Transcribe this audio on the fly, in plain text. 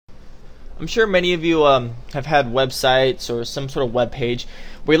I'm sure many of you have had websites or some sort of web page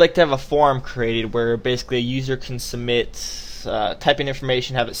where you like to have a form created where basically a user can submit, type in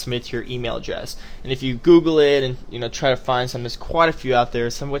information, have it submit to your email address. And if you Google it and try to find some, there's quite a few out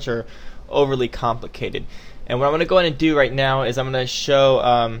there, some of which are overly complicated. And what I'm going to go ahead and do right now is I'm going to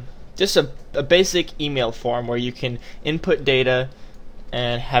show just a basic email form where you can input data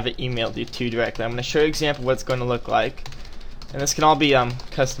and have it emailed to you directly. I'm going to show you an example of what it's going to look like. And this can all be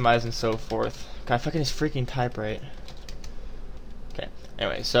customized and so forth. God, if I can just freaking type right. Okay,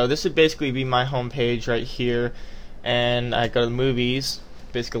 anyway, so this would basically be my home page right here. And I go to the movies,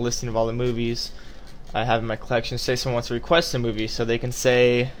 basically a listing of all the movies I have in my collection. Say someone wants to request a movie, so they can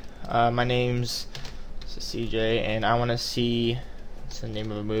say, my name's CJ, and I want to see, what's the name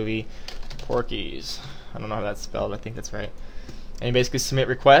of a movie? Porky's. I don't know how that's spelled, I think that's right. And you basically submit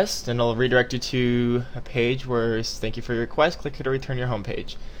request, and it'll redirect you to a page where it's thank you for your request, click here to return your home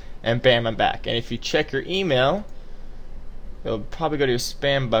page. And bam, I'm back. And if you check your email, it'll probably go to your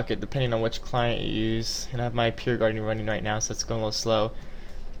spam bucket depending on which client you use. And I have my Pure Guardian running right now, so it's going a little slow.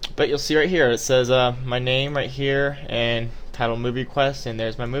 But you'll see right here, it says my name right here, and title movie request, and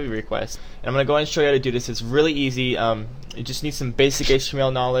there's my movie request. And I'm going to go ahead and show you how to do this. It's really easy. You just need some basic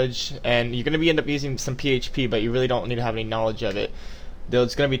HTML knowledge, and you're going to end up using some PHP, but you really don't need to have any knowledge of it.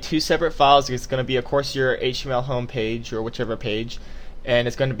 There's going to be two separate files. It's going to be, of course, your HTML home page or whichever page, and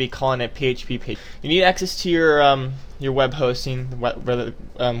it's going to be calling it PHP page. You need access to your web hosting, whether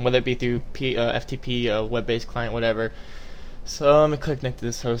it be through FTP, web-based client, whatever. So let me click next to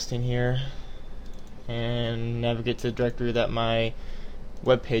this hosting here and navigate to the directory that my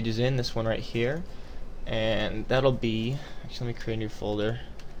web page is in, this one right here. And that'll be, actually let me create a new folder.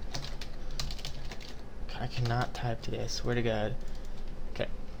 I cannot type today, I swear to God. Okay,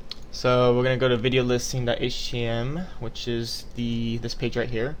 so we're gonna go to videolisting.htm, which is this page right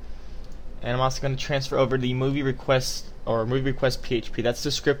here. And I'm also going to transfer over the movie request or movie request PHP. That's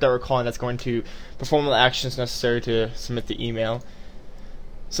the script that we're calling that's going to perform the actions necessary to submit the email.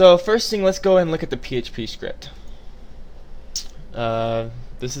 So first thing, let's go ahead and look at the PHP script.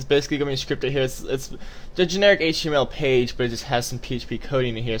 This is basically going to be a script right here. It's the generic HTML page, but it just has some PHP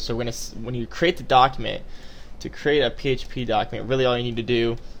coding in here. So when you create the document, to create a PHP document, really all you need to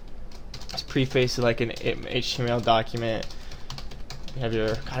do is preface it like an HTML document. You have your,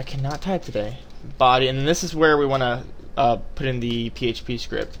 God, I cannot type today, body, and then this is where we want to put in the PHP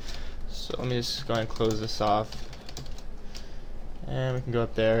script. So let me just go ahead and close this off, and we can go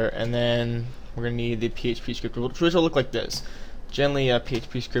up there, and then we're going to need the PHP script, which will look like this. Generally,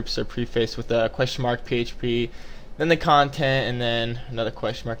 PHP scripts are prefaced with a question mark PHP, then the content, and then another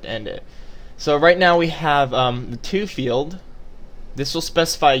question mark to end it. So right now we have the to field. This will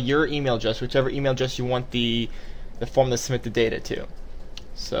specify your email address, whichever email address you want the form to submit the data to.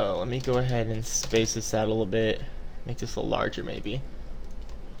 So let me go ahead and space this out a little bit, make this a little larger maybe.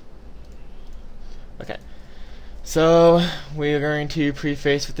 Okay, so we're going to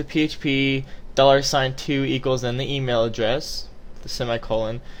preface with the PHP $2 equals then the email address, the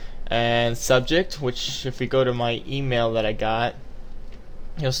semicolon, and subject, which if we go to my email that I got,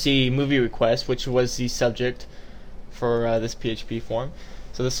 you'll see movie request, which was the subject for this PHP form.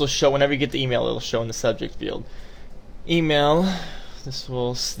 So this will show, whenever you get the email, it'll show in the subject field. Email, this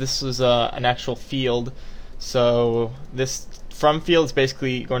was an actual field, so this from field is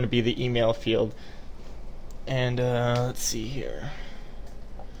basically going to be the email field. And let's see here,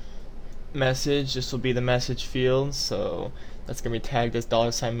 message, this will be the message field, so that's going to be tagged as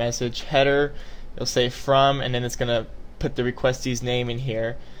 $message. Header, it'll say from, and then it's going to put the requestee's name in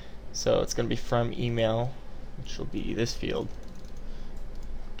here, so it's going to be from email, which will be this field.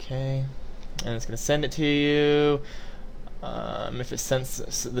 Okay, and it's going to send it to you. If the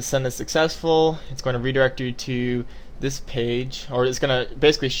send is successful, it's going to redirect you to this page, or it's going to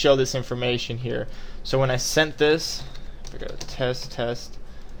basically show this information here. So when I sent this, I go test,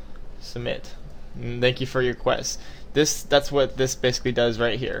 submit. And thank you for your request. That's what this basically does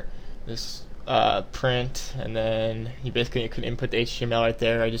right here. This print, and then you basically could input the HTML right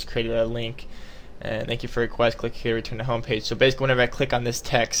there. I just created a link. And thank you for your request, click here, return to home page. So basically whenever I click on this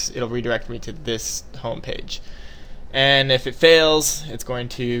text, it'll redirect me to this home page. And if it fails, it's going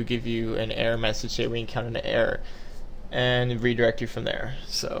to give you an error message, say we encountered an error, and redirect you from there.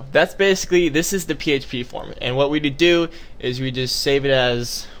 So that's basically, this is the PHP form. And what we do is we just save it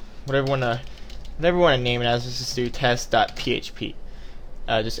as whatever we want to name it as. Let's just do test.php.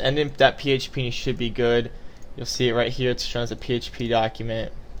 Just end in .php and you should be good. You'll see it right here. It's shown as a PHP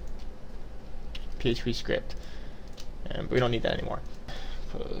document, PHP script, but we don't need that anymore.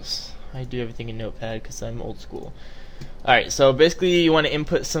 I do everything in Notepad because I'm old school. Alright, so basically you want to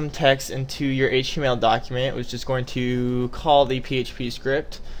input some text into your HTML document, which is going to call the PHP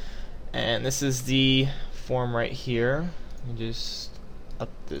script. And this is the form right here. Let me just up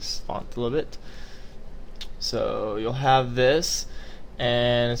this font a little bit. So you'll have this,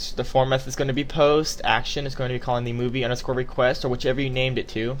 and the form method is going to be post. Action is going to be calling the movie underscore request, or whichever you named it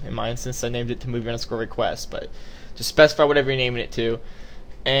to. In my instance, I named it to movie underscore request, but just specify whatever you're naming it to.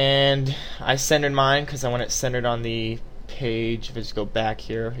 And I centered mine because I want it centered on the page. If I just go back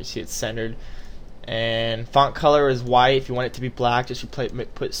here, you see it's centered. And font color is white. If you want it to be black, just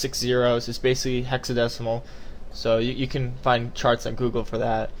put 6 zeros. It's basically hexadecimal, so you can find charts on Google for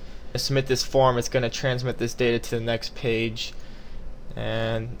that. To submit this form, it's going to transmit this data to the next page.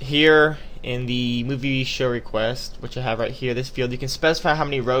 And here in the movie show request, which I have right here, this field, you can specify how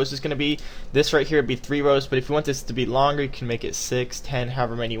many rows it's going to be. This right here would be 3 rows, but if you want this to be longer, you can make it 6, 10,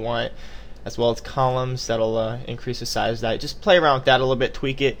 however many you want, as well as columns. That'll increase the size of that. Just play around with that a little bit,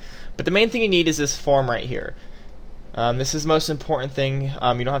 tweak it. But the main thing you need is this form right here. This is the most important thing. You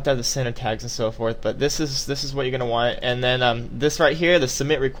don't have to have the center tags and so forth, but this is what you're gonna want. And then this right here, the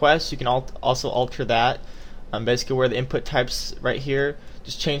submit request, you can also alter that. Basically, where the input types right here,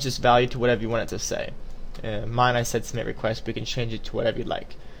 just change this value to whatever you want it to say. Mine, I said submit request, but you can change it to whatever you'd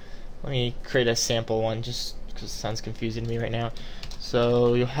like. Let me create a sample one, just because it sounds confusing to me right now.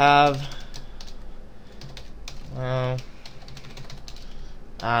 So you'll have, well,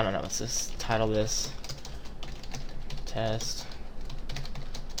 I don't know. Let's just title this test.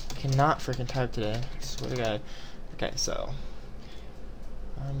 I cannot freaking type today. I swear to God. Okay, so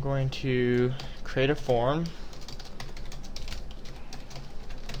I'm going to create a form.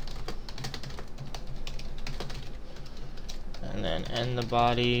 And then end the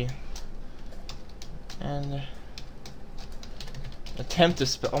body. And attempt to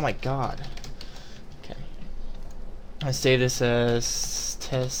spell. Oh my God. Okay. I save this as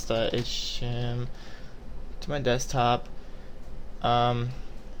test.html to my desktop.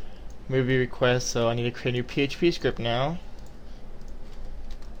 Movie request, so I need to create a new PHP script now.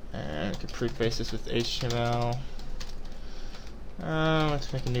 And I can preface this with HTML.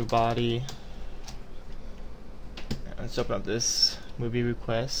 Let's make a new body. Let's open up this movie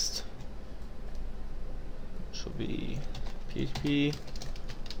request, which will be PHP.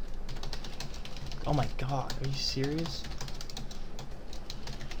 Oh my God, are you serious?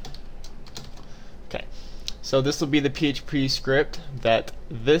 Okay, so this will be the PHP script that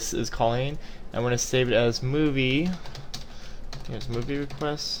this is calling. I'm going to save it as movie. Here's movie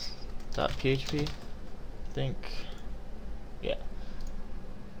request.php. I think, yeah.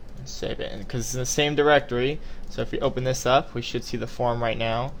 Save it, because it's in the same directory. So if we open this up, we should see the form right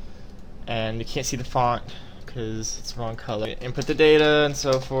now, and you can't see the font because it's the wrong color. Input the data and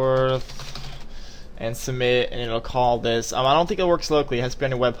so forth, and submit, and it'll call this. I don't think it works locally. It has to be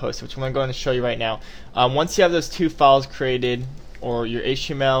on your web host, which I'm going to show you right now. Once you have those 2 files created, or your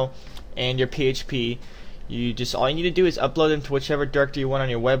HTML and your PHP, all you need to do is upload them to whichever directory you want on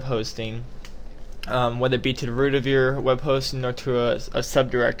your web hosting. Whether it be to the root of your web hosting or to a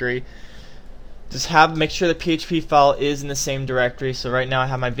subdirectory. Just make sure the PHP file is in the same directory. So right now I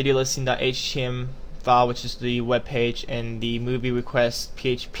have my video listing.html file, which is the web page, and the movie request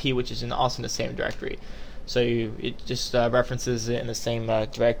PHP, which is also in the same directory. So it just references it in the same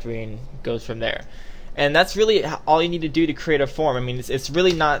directory and goes from there. And that's really all you need to do to create a form. I mean, it's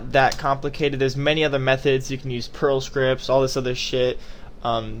really not that complicated. There's many other methods. You can use Perl scripts, all this other shit.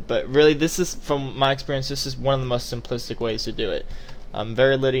 But really, this is, from my experience, this is one of the most simplistic ways to do it.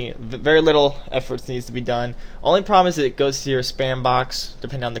 Very little effort needs to be done. Only problem is that it goes to your spam box,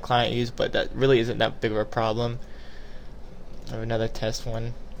 depending on the client you use, but that really isn't that big of a problem. I have another test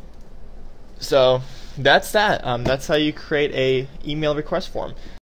one. So that's that. That's how you create a email request form.